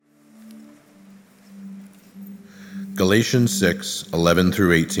Galatians 6:11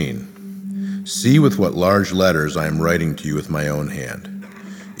 through 18. See with what large letters I am writing to you with my own hand.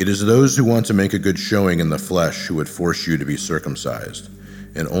 It is those who want to make a good showing in the flesh who would force you to be circumcised,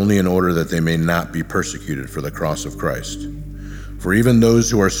 and only in order that they may not be persecuted for the cross of Christ. For even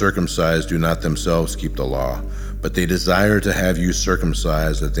those who are circumcised do not themselves keep the law, but they desire to have you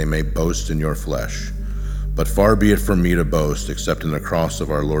circumcised that they may boast in your flesh. But far be it from me to boast except in the cross of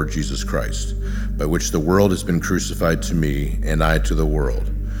our Lord Jesus Christ, by which the world has been crucified to me, and I to the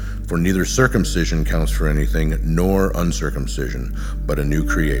world. For neither circumcision counts for anything, nor uncircumcision, but a new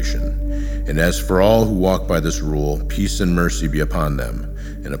creation. And as for all who walk by this rule, peace and mercy be upon them,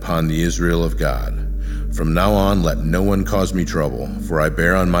 and upon the Israel of God. From now on, let no one cause me trouble, for I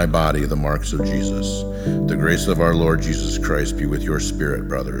bear on my body the marks of Jesus. The grace of our Lord Jesus Christ be with your spirit,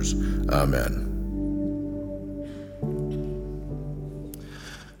 brothers. Amen.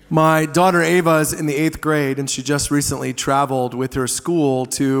 My daughter Ava is in the 8th grade, and she just recently traveled with her school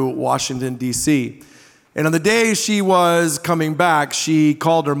to Washington, D.C. And on the day she was coming back, she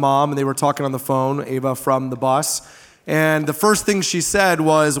called her mom, and they were talking on the phone, Ava from the bus. And the first thing she said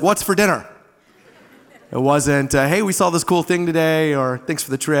was, "What's for dinner?" It wasn't, "Hey, we saw this cool thing today," or "Thanks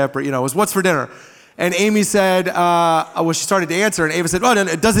for the trip," or, it was, "What's for dinner?" And Amy said, she started to answer, and Ava said, "Oh, no,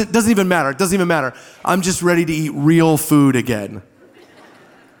 it doesn't even matter. It doesn't even matter. I'm just ready to eat real food again."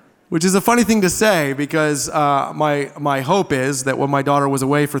 Which is a funny thing to say because my hope is that when my daughter was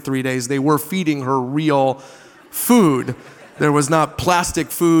away for 3 days, they were feeding her real food. There was not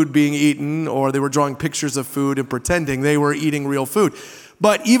plastic food being eaten, or they were drawing pictures of food and pretending they were eating real food.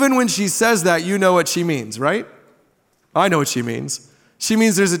 But even when she says that, you know what she means, right? I know what she means. She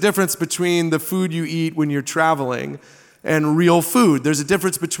means there's a difference between the food you eat when you're traveling and real food. There's a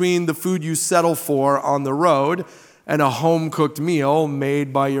difference between the food you settle for on the road and a home-cooked meal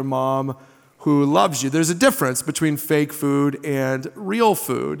made by your mom who loves you. There's a difference between fake food and real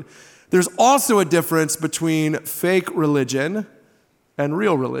food. There's also a difference between fake religion and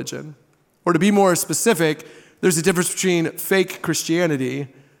real religion. Or to be more specific, there's a difference between fake Christianity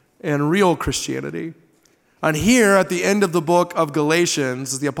and real Christianity. And here at the end of the book of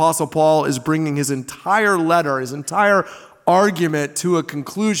Galatians, the Apostle Paul is bringing his entire letter, his entire argument to a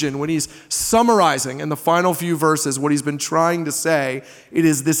conclusion when he's summarizing in the final few verses what he's been trying to say. It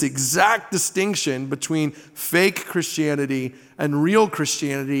is this exact distinction between fake Christianity and real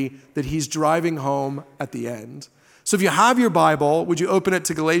Christianity that he's driving home at the end. So if you have your Bible, would you open it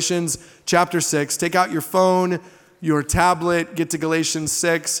to Galatians chapter 6? Take out your phone, your tablet, get to Galatians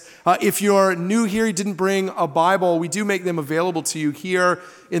 6. If you're new here, you didn't bring a Bible, we do make them available to you here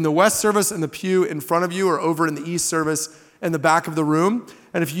in the West service in the pew in front of you, or over in the East service in the back of the room.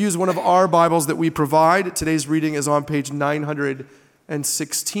 And if you use one of our Bibles that we provide, today's reading is on page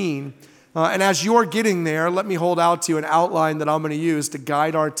 916. And as you're getting there, let me hold out to you an outline that I'm going to use to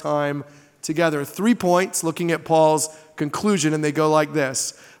guide our time together. 3 points looking at Paul's conclusion, and they go like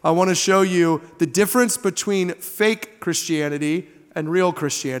this. I want to show you the difference between fake Christianity and real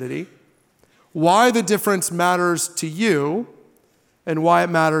Christianity, why the difference matters to you, and why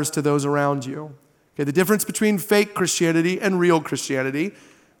it matters to those around you. Okay, the difference between fake Christianity and real Christianity,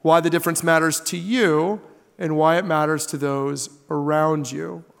 why the difference matters to you, and why it matters to those around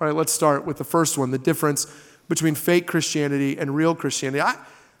you. All right, let's start with the first one, the difference between fake Christianity and real Christianity.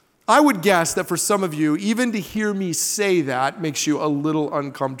 I would guess that for some of you, even to hear me say that makes you a little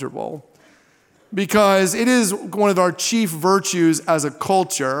uncomfortable, because it is one of our chief virtues as a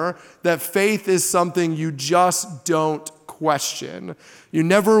culture that faith is something you just don't question. You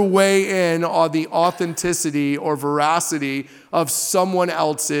never weigh in on the authenticity or veracity of someone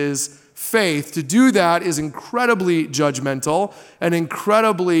else's faith. To do that is incredibly judgmental and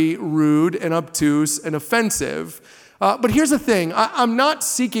incredibly rude and obtuse and offensive. But here's the thing. I'm not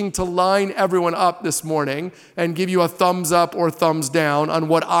seeking to line everyone up this morning and give you a thumbs up or thumbs down on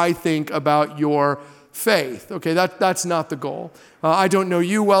what I think about your faith. Okay, that's not the goal. I don't know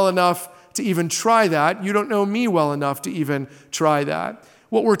you well enough to even try that. You don't know me well enough to even try that.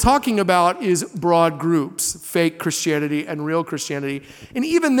 What we're talking about is broad groups, fake Christianity and real Christianity. And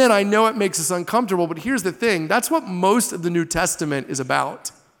even then, I know it makes us uncomfortable, but here's the thing. That's what most of the New Testament is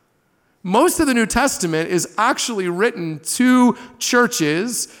about. Most of the New Testament is actually written to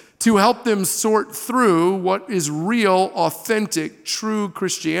churches to help them sort through what is real, authentic, true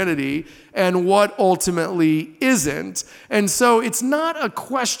Christianity and what ultimately isn't. And so it's not a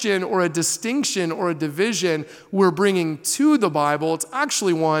question or a distinction or a division we're bringing to the Bible. It's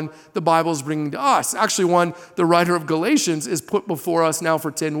actually one the Bible is bringing to us. Actually one the writer of Galatians is put before us now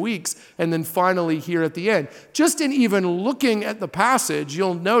for 10 weeks and then finally here at the end. Just in even looking at the passage,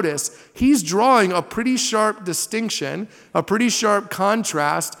 you'll notice he's drawing a pretty sharp distinction, a pretty sharp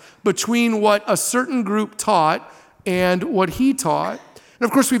contrast between what a certain group taught and what he taught. And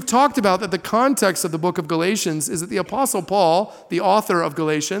of course, we've talked about that the context of the book of Galatians is that the Apostle Paul, the author of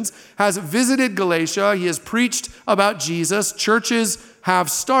Galatians, has visited Galatia. He has preached about Jesus. Churches have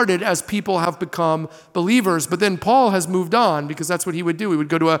started as people have become believers. But then Paul has moved on because that's what he would do. He would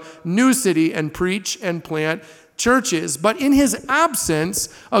go to a new city and preach and plant churches. But in his absence,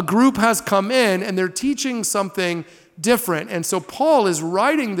 a group has come in and they're teaching something different. And so Paul is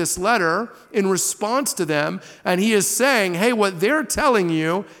writing this letter in response to them, and he is saying, hey, what they're telling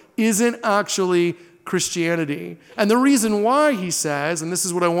you isn't actually Christianity. And the reason why, he says, and this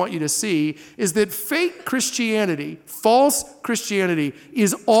is what I want you to see, is that fake Christianity, false Christianity,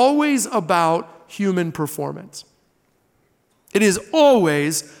 is always about human performance. It is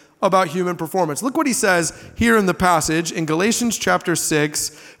always about human performance. Look what he says here in the passage in Galatians chapter 6,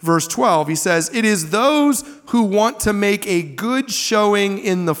 verse 12. He says, "It is those who want to make a good showing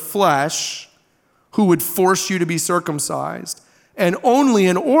in the flesh who would force you to be circumcised, and only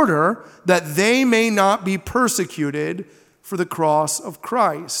in order that they may not be persecuted for the cross of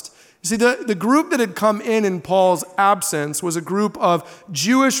Christ." You see, the group that had come in Paul's absence was a group of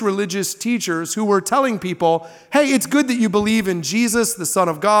Jewish religious teachers who were telling people, hey, it's good that you believe in Jesus, the Son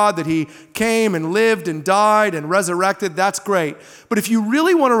of God, that he came and lived and died and resurrected. That's great. But if you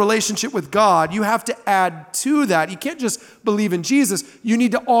really want a relationship with God, you have to add to that. You can't just believe in Jesus. You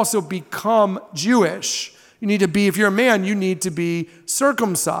need to also become Jewish. You need to be, if you're a man, you need to be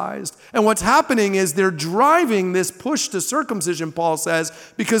circumcised. And what's happening is they're driving this push to circumcision, Paul says,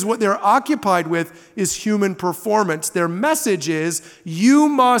 because what they're occupied with is human performance. Their message is, you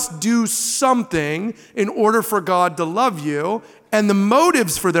must do something in order for God to love you. And the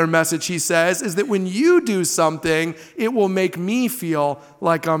motives for their message, he says, is that when you do something, it will make me feel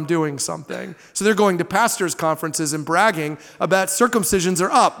like I'm doing something. So they're going to pastors' conferences and bragging about circumcisions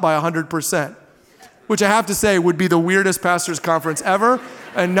are up by 100%. Which I have to say would be the weirdest pastor's conference ever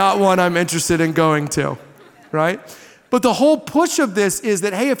and not one I'm interested in going to, right? But the whole push of this is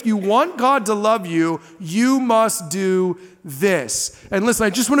that, hey, if you want God to love you, you must do this. And listen, I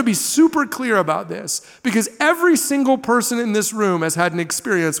just want to be super clear about this because every single person in this room has had an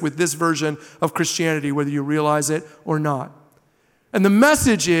experience with this version of Christianity, whether you realize it or not. And the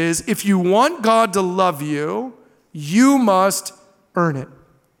message is, if you want God to love you, you must earn it.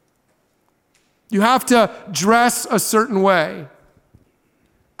 You have to dress a certain way,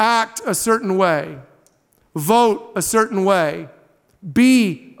 act a certain way, vote a certain way,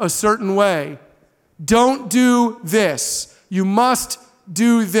 be a certain way. Don't do this. You must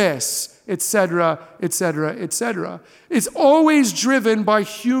do this, etc., etc., etc. It's always driven by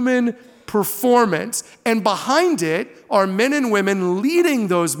human performance, and behind it are men and women leading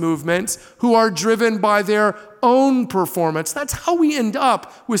those movements who are driven by their own performance. That's how we end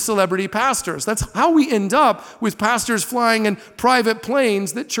up with celebrity pastors. That's how we end up with pastors flying in private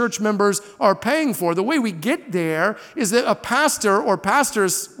planes that church members are paying for. The way we get there is that a pastor or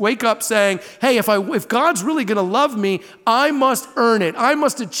pastors wake up saying, hey, if God's really going to love me, I must earn it. I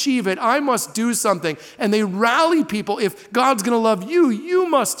must achieve it. I must do something. And they rally people. If God's going to love you, you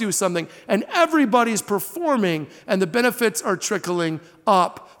must do something. And everybody's performing and the benefits are trickling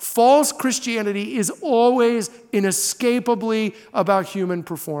up. False Christianity is always inescapably about human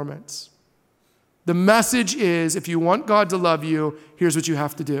performance. The message is, if you want God to love you, here's what you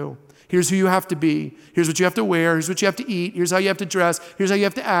have to do. Here's who you have to be. Here's what you have to wear. Here's what you have to eat. Here's how you have to dress. Here's how you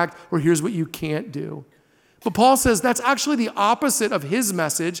have to act. Or here's what you can't do. But Paul says that's actually the opposite of his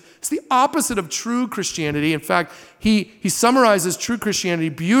message. It's the opposite of true Christianity. In fact, he summarizes true Christianity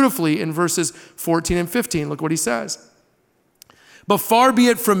beautifully in verses 14 and 15. Look what he says. But far be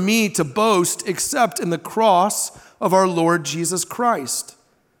it from me to boast except in the cross of our Lord Jesus Christ,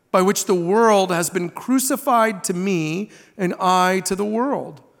 by which the world has been crucified to me and I to the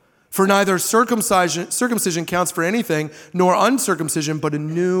world. For neither circumcision counts for anything, nor uncircumcision, but a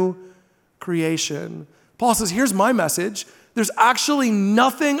new creation. Paul says, here's my message. There's actually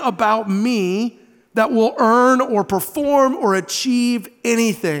nothing about me that will earn or perform or achieve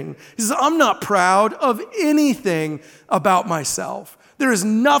anything. He says, I'm not proud of anything about myself. There is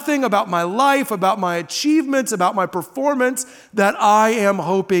nothing about my life, about my achievements, about my performance that I am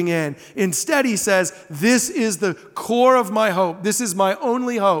hoping in. Instead, he says, this is the core of my hope. This is my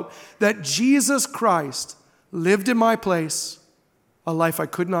only hope, that Jesus Christ lived in my place a life I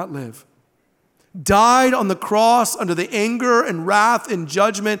could not live, died on the cross under the anger and wrath and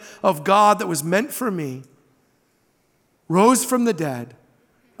judgment of God that was meant for me, rose from the dead,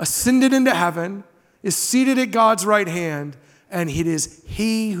 ascended into heaven, is seated at God's right hand, and it is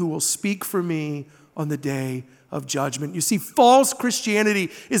he who will speak for me on the day of judgment. You see, false Christianity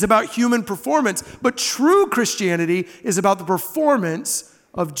is about human performance, but true Christianity is about the performance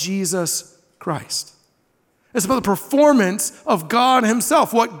of Jesus Christ. It's about the performance of God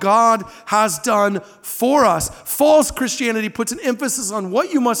himself, what God has done for us. False Christianity puts an emphasis on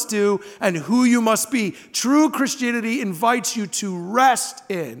what you must do and who you must be. True Christianity invites you to rest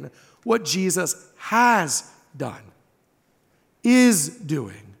in what Jesus has done, is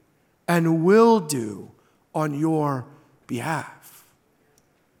doing, and will do on your behalf.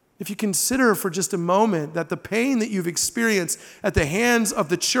 If you consider for just a moment that the pain that you've experienced at the hands of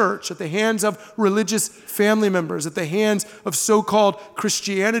the church, at the hands of religious family members, at the hands of so-called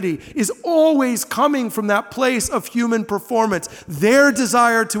Christianity, is always coming from that place of human performance, their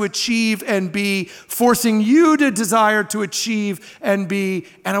desire to achieve and be, forcing you to desire to achieve and be.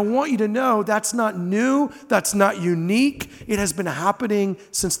 And I want you to know that's not new, that's not unique. It has been happening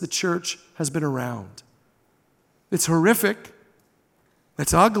since the church has been around. It's horrific.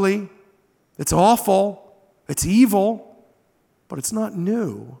 It's ugly, it's awful, it's evil, but it's not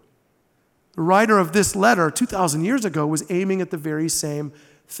new. The writer of this letter 2,000 years ago was aiming at the very same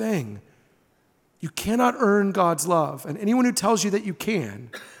thing. You cannot earn God's love, and anyone who tells you that you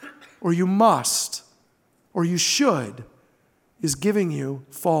can, or you must, or you should, is giving you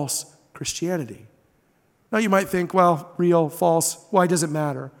false Christianity. Now you might think, well, real, false, why does it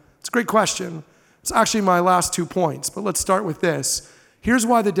matter? It's a great question. It's actually my last 2 points, but let's start with this. Here's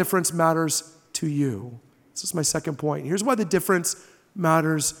why the difference matters to you. This is my second point. Here's why the difference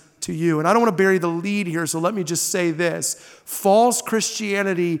matters to you. And I don't want to bury the lead here, so let me just say this. False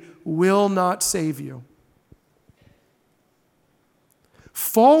Christianity will not save you.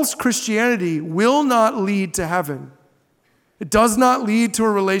 False Christianity will not lead to heaven. It does not lead to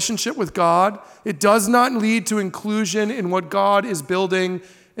a relationship with God. It does not lead to inclusion in what God is building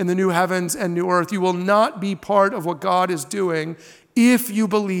in the new heavens and new earth. You will not be part of what God is doing if you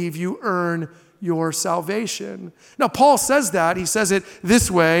believe you earn your salvation. Now, Paul says that. He says it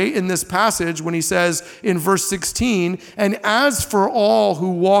this way in this passage when he says in verse 16, and as for all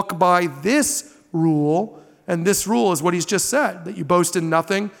who walk by this rule, and this rule is what he's just said, that you boast in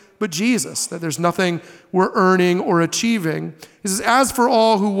nothing but Jesus, that there's nothing we're earning or achieving. He says, as for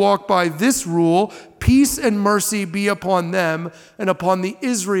all who walk by this rule, peace and mercy be upon them and upon the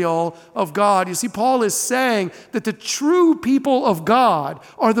Israel of God. You see, Paul is saying that the true people of God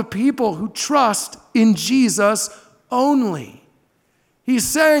are the people who trust in Jesus only. He's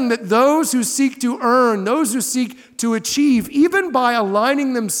saying that those who seek to earn, those who seek to achieve, even by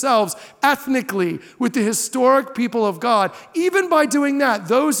aligning themselves ethnically with the historic people of God, even by doing that,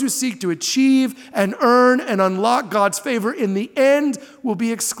 those who seek to achieve and earn and unlock God's favor in the end will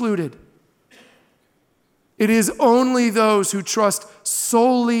be excluded. It is only those who trust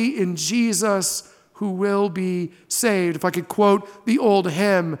solely in Jesus who will be saved. If I could quote the old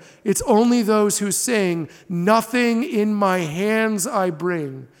hymn, it's only those who sing, nothing in my hands I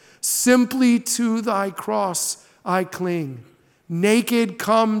bring, simply to thy cross I cling. Naked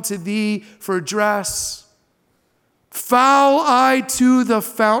come to thee for dress, foul I to the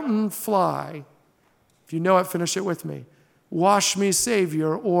fountain fly. If you know it, finish it with me. Wash me,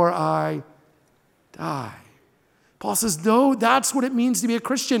 Savior, or I die. Paul says, no, that's what it means to be a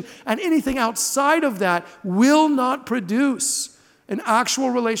Christian, and anything outside of that will not produce an actual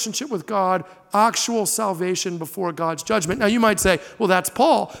relationship with God, actual salvation before God's judgment. Now you might say, well, that's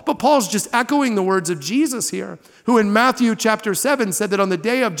Paul, but Paul's just echoing the words of Jesus here, who in Matthew chapter 7 said that on the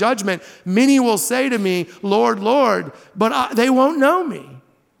day of judgment, many will say to me, Lord, Lord, but they won't know me.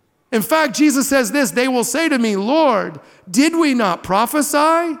 In fact, Jesus says this, they will say to me, Lord, did we not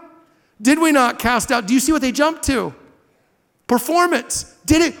prophesy? Did we not cast out? Do you see what they jumped to? Performance.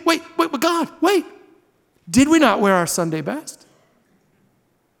 Did it? Wait, God, wait. Did we not wear our Sunday best?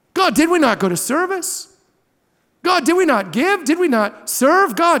 God, did we not go to service? God, did we not give? Did we not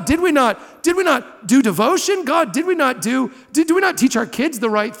serve? God, did we not do devotion? God, did we not teach our kids the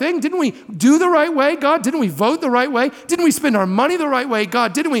right thing? Didn't we do the right way? God, didn't we vote the right way? Didn't we spend our money the right way?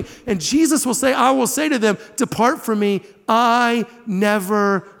 God, didn't we? And Jesus will say, I will say to them, depart from me, I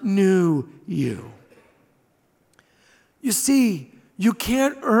never knew you. You see, You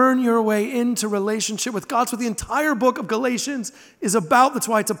can't earn your way into relationship with God. That's what the entire book of Galatians is about. That's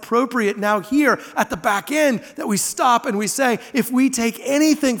why it's appropriate now here at the back end that we stop and we say, if we take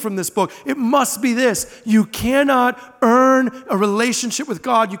anything from this book, it must be this. You cannot earn a relationship with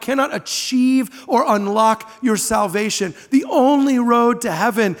God. You cannot achieve or unlock your salvation. The only road to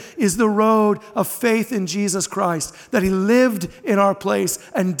heaven is the road of faith in Jesus Christ, that he lived in our place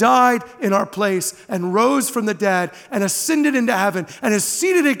and died in our place and rose from the dead and ascended into heaven and is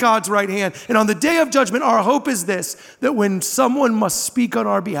seated at God's right hand. And on the day of judgment, our hope is this, that when someone must speak on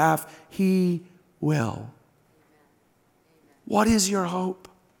our behalf, he will. What is your hope?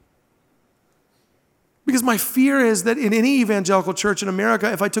 Because my fear is that in any evangelical church in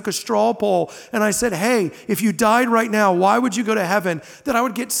America, if I took a straw poll and I said, hey, if you died right now, why would you go to heaven? That I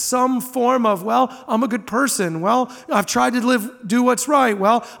would get some form of, well, I'm a good person. Well, I've tried to do what's right.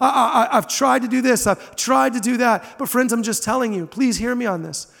 Well, I've tried to do this. I've tried to do that. But friends, I'm just telling you, please hear me on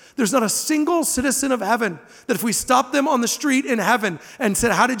this. There's not a single citizen of heaven that if we stopped them on the street in heaven and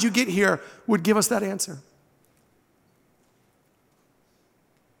said, how did you get here, would give us that answer.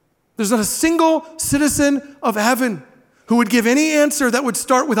 There's not a single citizen of heaven who would give any answer that would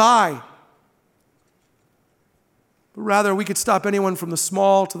start with I. But rather, we could stop anyone from the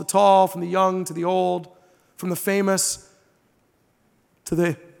small to the tall, from the young to the old, from the famous to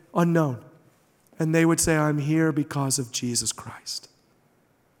the unknown. And they would say, I'm here because of Jesus Christ.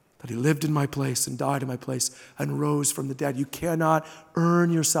 That he lived in my place and died in my place and rose from the dead. You cannot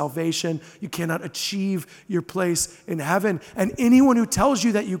earn your salvation. You cannot achieve your place in heaven. And anyone who tells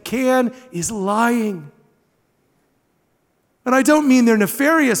you that you can is lying. And I don't mean they're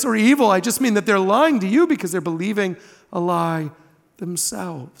nefarious or evil. I just mean that they're lying to you because they're believing a lie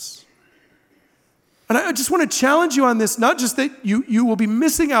themselves. And I just want to challenge you on this, not just that you will be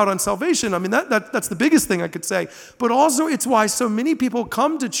missing out on salvation. I mean, that's the biggest thing I could say. But also it's why so many people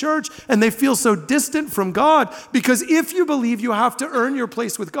come to church and they feel so distant from God. Because if you believe you have to earn your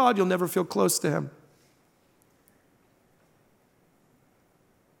place with God, you'll never feel close to him.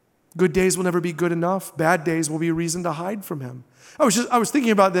 Good days will never be good enough. Bad days will be a reason to hide from him. I was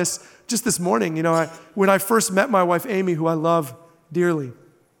thinking about this just this morning. You know, when I first met my wife, Amy, who I love dearly,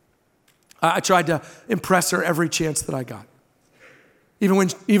 I tried to impress her every chance that I got. Even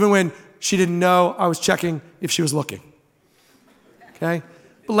when she didn't know, I was checking if she was looking. Okay?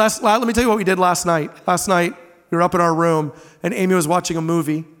 But let me tell you what we did last night. Last night, we were up in our room, and Amy was watching a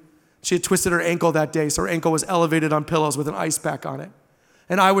movie. She had twisted her ankle that day, so her ankle was elevated on pillows with an ice pack on it.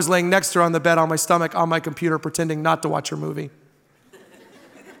 And I was laying next to her on the bed on my stomach on my computer, pretending not to watch her movie.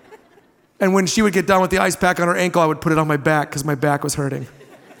 And when she would get done with the ice pack on her ankle, I would put it on my back because my back was hurting.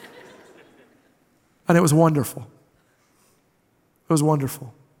 And it was wonderful. It was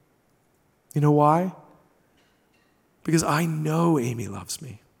wonderful. You know why? Because I know Amy loves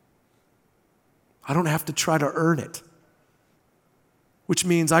me. I don't have to try to earn it. Which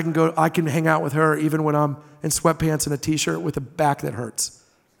means I can hang out with her even when I'm in sweatpants and a t-shirt with a back that hurts.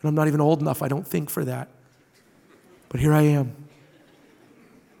 And I'm not even old enough, I don't think, for that. But here I am.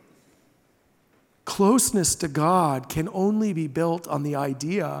 Closeness to God can only be built on the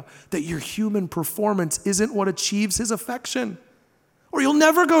idea that your human performance isn't what achieves his affection, or you'll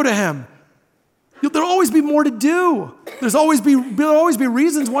never go to him. There'll always be more to do. There'll always be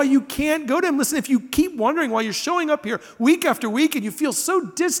reasons why you can't go to him. Listen, if you keep wondering why you're showing up here week after week and you feel so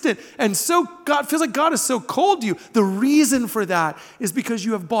distant and feels like God is so cold to you, the reason for that is because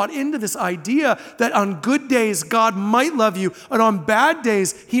you have bought into this idea that on good days God might love you and on bad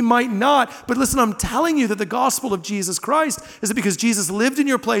days he might not. But listen, I'm telling you that the gospel of Jesus Christ is that because Jesus lived in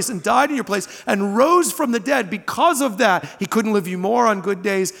your place and died in your place and rose from the dead, because of that, he couldn't love you more on good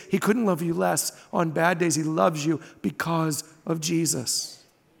days. He couldn't love you less on bad days. He loves you because of Jesus.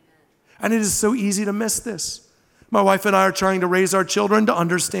 And it is so easy to miss this. My wife and I are trying to raise our children to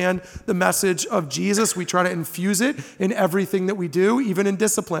understand the message of Jesus. We try to infuse it in everything that we do, even in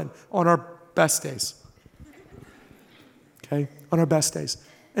discipline, on our best days. Okay? On our best days.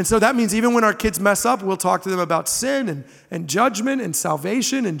 And so that means even when our kids mess up, we'll talk to them about sin and judgment and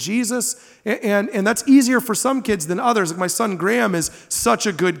salvation and Jesus. And that's easier for some kids than others. Like my son Graham is such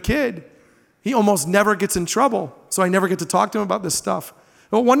a good kid. He almost never gets in trouble, so I never get to talk to him about this stuff.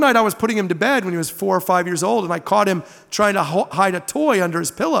 Well, one night I was putting him to bed when he was 4 or 5 years old, and I caught him trying to hide a toy under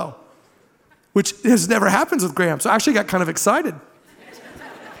his pillow, which has never happens with Graham. So I actually got kind of excited.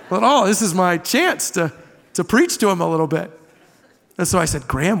 I thought, this is my chance to preach to him a little bit. And so I said,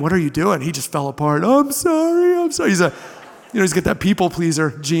 Graham, what are you doing? He just fell apart. I'm sorry. He's got that people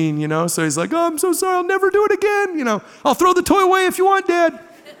pleaser gene, so he's like, I'm so sorry, I'll never do it again. I'll throw the toy away if you want, Dad.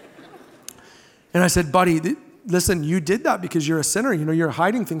 And I said, buddy, listen, you did that because you're a sinner. You're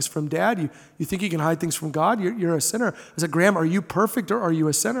hiding things from Dad. You think you can hide things from God. You're a sinner. I said, Graham, are you perfect or are you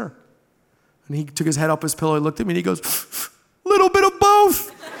a sinner? And he took his head off his pillow, he looked at me and he goes, little bit of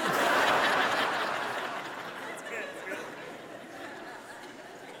both.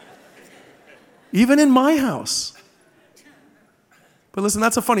 Even in my house. But listen,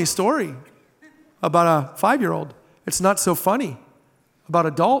 that's a funny story about a 5-year-old. It's not so funny about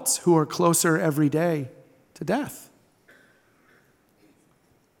adults who are closer every day to death.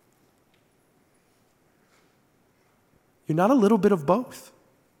 You're not a little bit of both.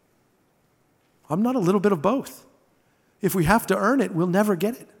 I'm not a little bit of both. If we have to earn it, we'll never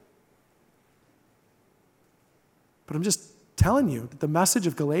get it. But I'm just telling you that the message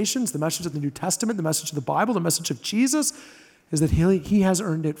of Galatians, the message of the New Testament, the message of the Bible, the message of Jesus is that he has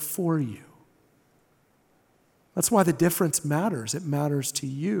earned it for you. That's why the difference matters. It matters to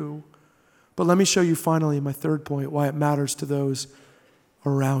you. But let me show you finally my third point, why it matters to those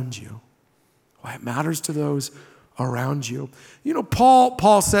around you. Why it matters to those around you.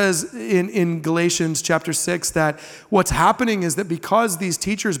 Paul says in Galatians chapter 6 that what's happening is that because these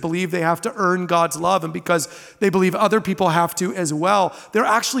teachers believe they have to earn God's love and because they believe other people have to as well, they're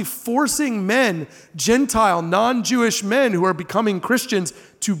actually forcing men, Gentile, non-Jewish men who are becoming Christians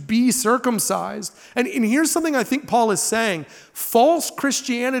to be circumcised. And here's something I think Paul is saying. False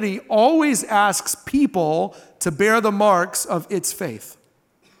Christianity always asks people to bear the marks of its faith.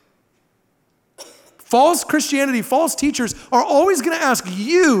 False Christianity, false teachers are always going to ask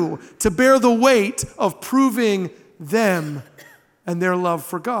you to bear the weight of proving them and their love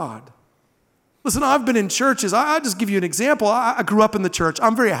for God. Listen, I've been in churches. I'll just give you an example. I grew up in the church.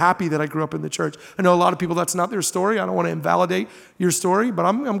 I'm very happy that I grew up in the church. I know a lot of people, that's not their story. I don't want to invalidate your story, but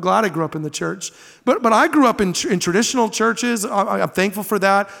I'm glad I grew up in the church. But I grew up in traditional churches. I'm thankful for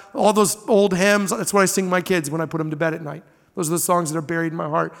that. All those old hymns, that's what I sing my kids when I put them to bed at night. Those are the songs that are buried in my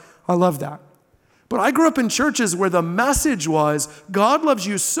heart. I love that. But I grew up in churches where the message was, God loves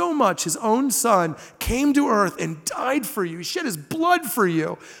you so much, his own son came to earth and died for you. He shed his blood for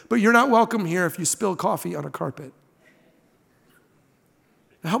you, but you're not welcome here if you spill coffee on a carpet.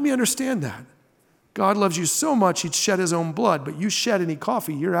 Now, help me understand that. God loves you so much, he'd shed his own blood, but you shed any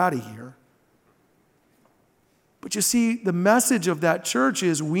coffee, you're out of here. But you see, the message of that church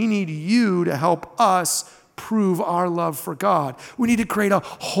is we need you to help us prove our love for God. We need to create a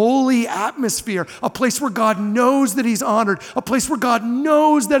holy atmosphere, a place where God knows that he's honored, a place where God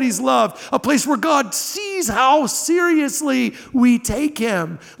knows that he's loved, a place where God sees how seriously we take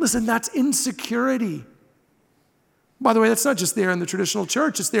him. Listen, that's insecurity. By the way, that's not just there in the traditional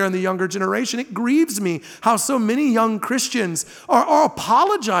church, it's there in the younger generation. It grieves me how so many young Christians are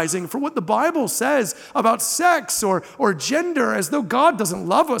apologizing for what the Bible says about sex or gender, as though God doesn't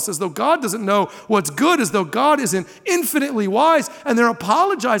love us, as though God doesn't know what's good, as though God isn't infinitely wise. And they're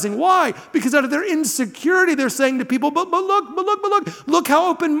apologizing. Why? Because out of their insecurity, they're saying to people, but look how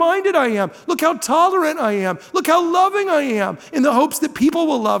open-minded I am. Look how tolerant I am. Look how loving I am, in the hopes that people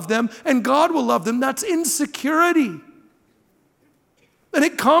will love them and God will love them. That's insecurity. And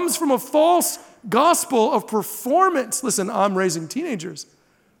it comes from a false gospel of performance. Listen, I'm raising teenagers.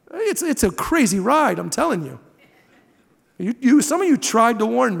 It's a crazy ride, I'm telling you. Some of you tried to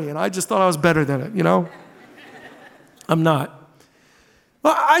warn me, and I just thought I was better than it, I'm not.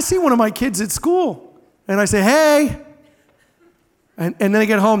 Well, I see one of my kids at school, and I say, hey. And then I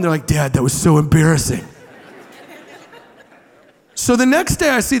get home, they're like, Dad, that was so embarrassing. So the next day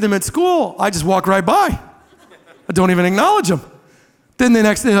I see them at school, I just walk right by. I don't even acknowledge them. Then the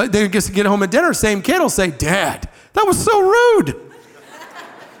next day, they get home at dinner, same kid will say, Dad, that was so rude.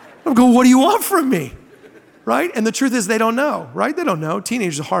 I'll go, what do you want from me? Right? And the truth is they don't know, right? They don't know.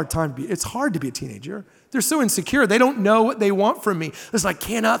 Teenagers are a hard time to be. It's hard to be a teenager. They're so insecure. They don't know what they want from me. Listen, I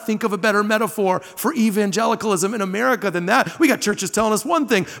cannot think of a better metaphor for evangelicalism in America than that. We got churches telling us one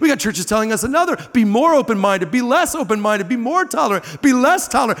thing. We got churches telling us another. Be more open-minded. Be less open-minded. Be more tolerant. Be less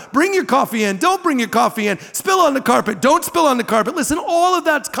tolerant. Bring your coffee in. Don't bring your coffee in. Spill on the carpet. Don't spill on the carpet. Listen, all of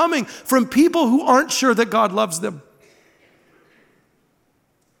that's coming from people who aren't sure that God loves them.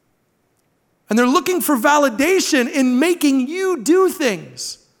 And they're looking for validation in making you do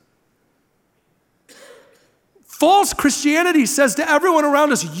things. False Christianity says to everyone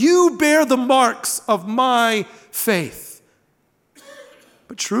around us, you bear the marks of my faith.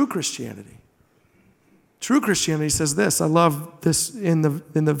 But true Christianity says this. I love this in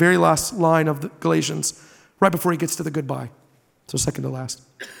the very last line of the Galatians, right before he gets to the goodbye. So second to last.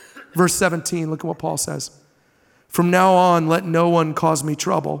 Verse 17, look at what Paul says. From now on, let no one cause me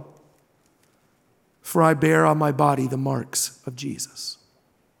trouble, for I bear on my body the marks of Jesus.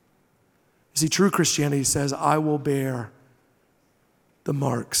 See, true Christianity says, I will bear the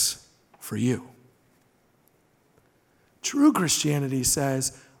marks for you. True Christianity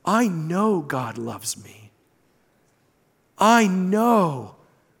says, I know God loves me. I know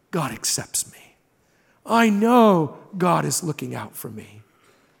God accepts me. I know God is looking out for me.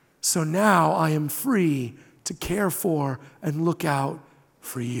 So now I am free to care for and look out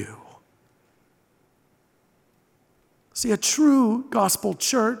for you. See, a true gospel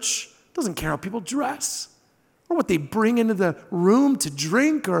church doesn't care how people dress or what they bring into the room to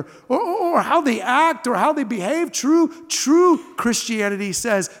drink or how they act or how they behave. True Christianity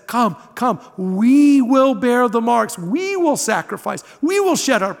says, come, we will bear the marks. We will sacrifice. We will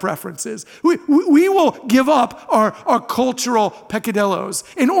shed our preferences. We will give up our cultural peccadillos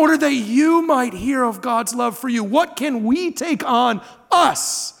in order that you might hear of God's love for you. What can we take on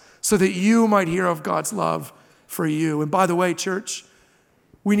us so that you might hear of God's love for you? And by the way, church,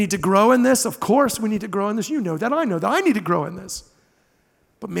 we need to grow in this. Of course, we need to grow in this. You know that. I know that. I need to grow in this.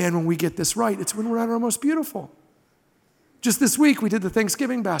 But man, when we get this right, it's when we're at our most beautiful. Just this week, we did the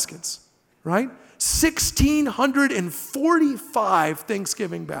Thanksgiving baskets, right? 1,645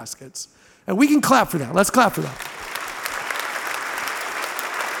 Thanksgiving baskets. And we can clap for that. Let's clap for that.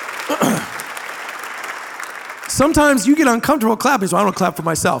 Sometimes you get uncomfortable clapping, so I don't clap for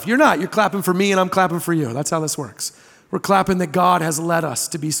myself. You're not. You're clapping for me, and I'm clapping for you. That's how this works. We're clapping that God has led us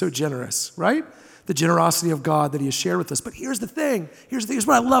to be so generous, right? The generosity of God that he has shared with us. But here's the thing. Here's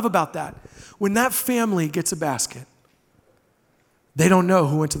what I love about that. When that family gets a basket, they don't know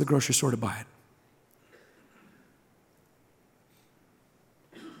who went to the grocery store to buy it.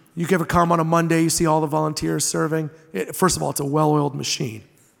 You ever come on a Monday, you see all the volunteers serving? First of all, it's a well-oiled machine.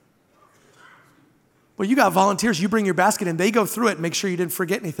 Well, you got volunteers, you bring your basket in, they go through it and make sure you didn't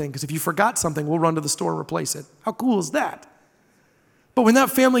forget anything, because if you forgot something, we'll run to the store and replace it. How cool is that? But when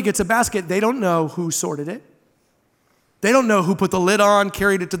that family gets a basket, they don't know who sorted it. They don't know who put the lid on,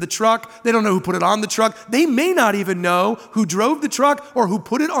 carried it to the truck. They don't know who put it on the truck. They may not even know who drove the truck or who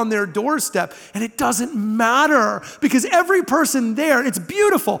put it on their doorstep. And it doesn't matter, because every person there, it's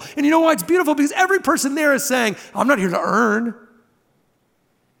beautiful. And you know why it's beautiful? Because every person there is saying, I'm not here to earn.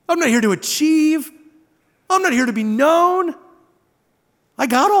 I'm not here to achieve. I'm not here to be known. I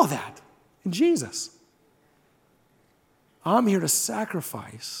got all that in Jesus. I'm here to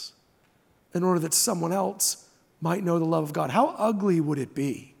sacrifice in order that someone else might know the love of God. How ugly would it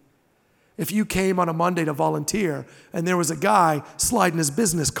be if you came on a Monday to volunteer and there was a guy sliding his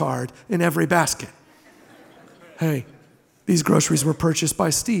business card in every basket? Hey, these groceries were purchased by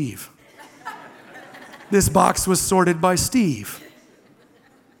Steve. This box was sorted by Steve.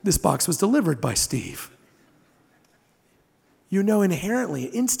 This box was delivered by Steve. You know inherently,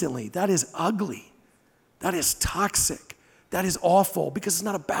 instantly, that is ugly. That is toxic. That is awful, because it's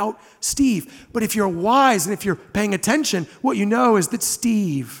not about Steve. But if you're wise and if you're paying attention, what you know is that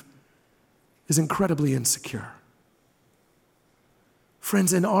Steve is incredibly insecure.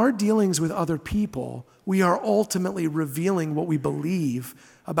 Friends, in our dealings with other people, we are ultimately revealing what we believe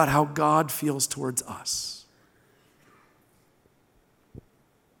about how God feels towards us.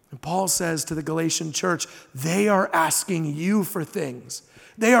 And Paul says to the Galatian church, they are asking you for things.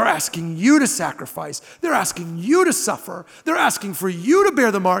 They are asking you to sacrifice. They're asking you to suffer. They're asking for you to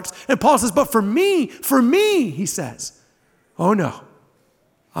bear the marks. And Paul says, but for me, he says, oh no,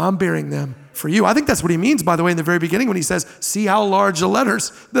 I'm bearing them for you. I think that's what he means, by the way, in the very beginning when he says, see how large the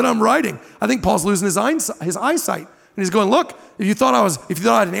letters that I'm writing. I think Paul's losing his eyesight. And he's going, look, if you thought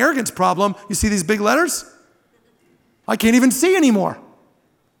I had an arrogance problem, you see these big letters? I can't even see anymore.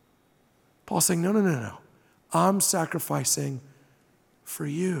 Paul's saying, no. I'm sacrificing for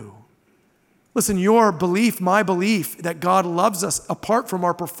you. Listen, your belief, my belief that God loves us apart from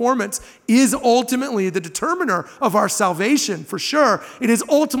our performance is ultimately the determiner of our salvation, for sure. It is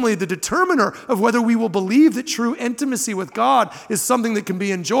ultimately the determiner of whether we will believe that true intimacy with God is something that can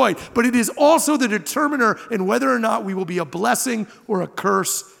be enjoyed. But it is also the determiner in whether or not we will be a blessing or a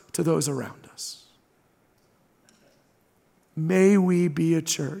curse to those around us. May we be a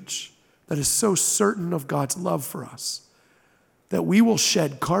church that is so certain of God's love for us that we will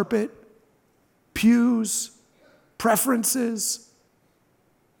shed carpet, pews, preferences,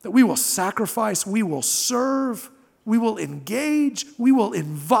 that we will sacrifice, we will serve, we will engage, we will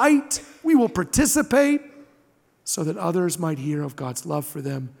invite, we will participate, so that others might hear of God's love for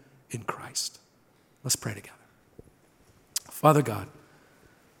them in Christ. Let's pray together. Father God,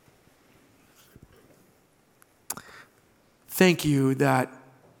 thank you that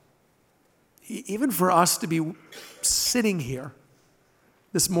even for us to be sitting here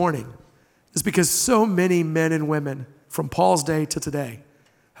this morning is because so many men and women from Paul's day to today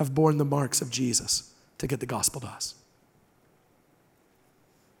have borne the marks of Jesus to get the gospel to us.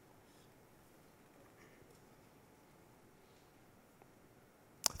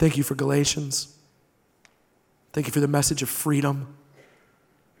 Thank you for Galatians. Thank you for the message of freedom.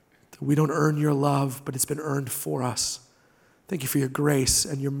 That we don't earn your love, but it's been earned for us. Thank you for your grace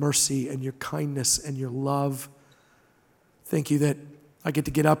and your mercy and your kindness and your love. Thank you that I get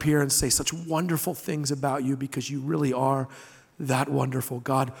to get up here and say such wonderful things about you because you really are that wonderful.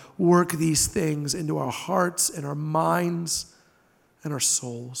 God, work these things into our hearts and our minds and our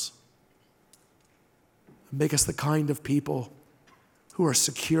souls. Make us the kind of people who are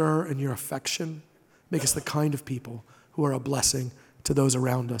secure in your affection. Make us the kind of people who are a blessing to those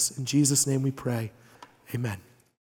around us. In Jesus' name we pray, amen.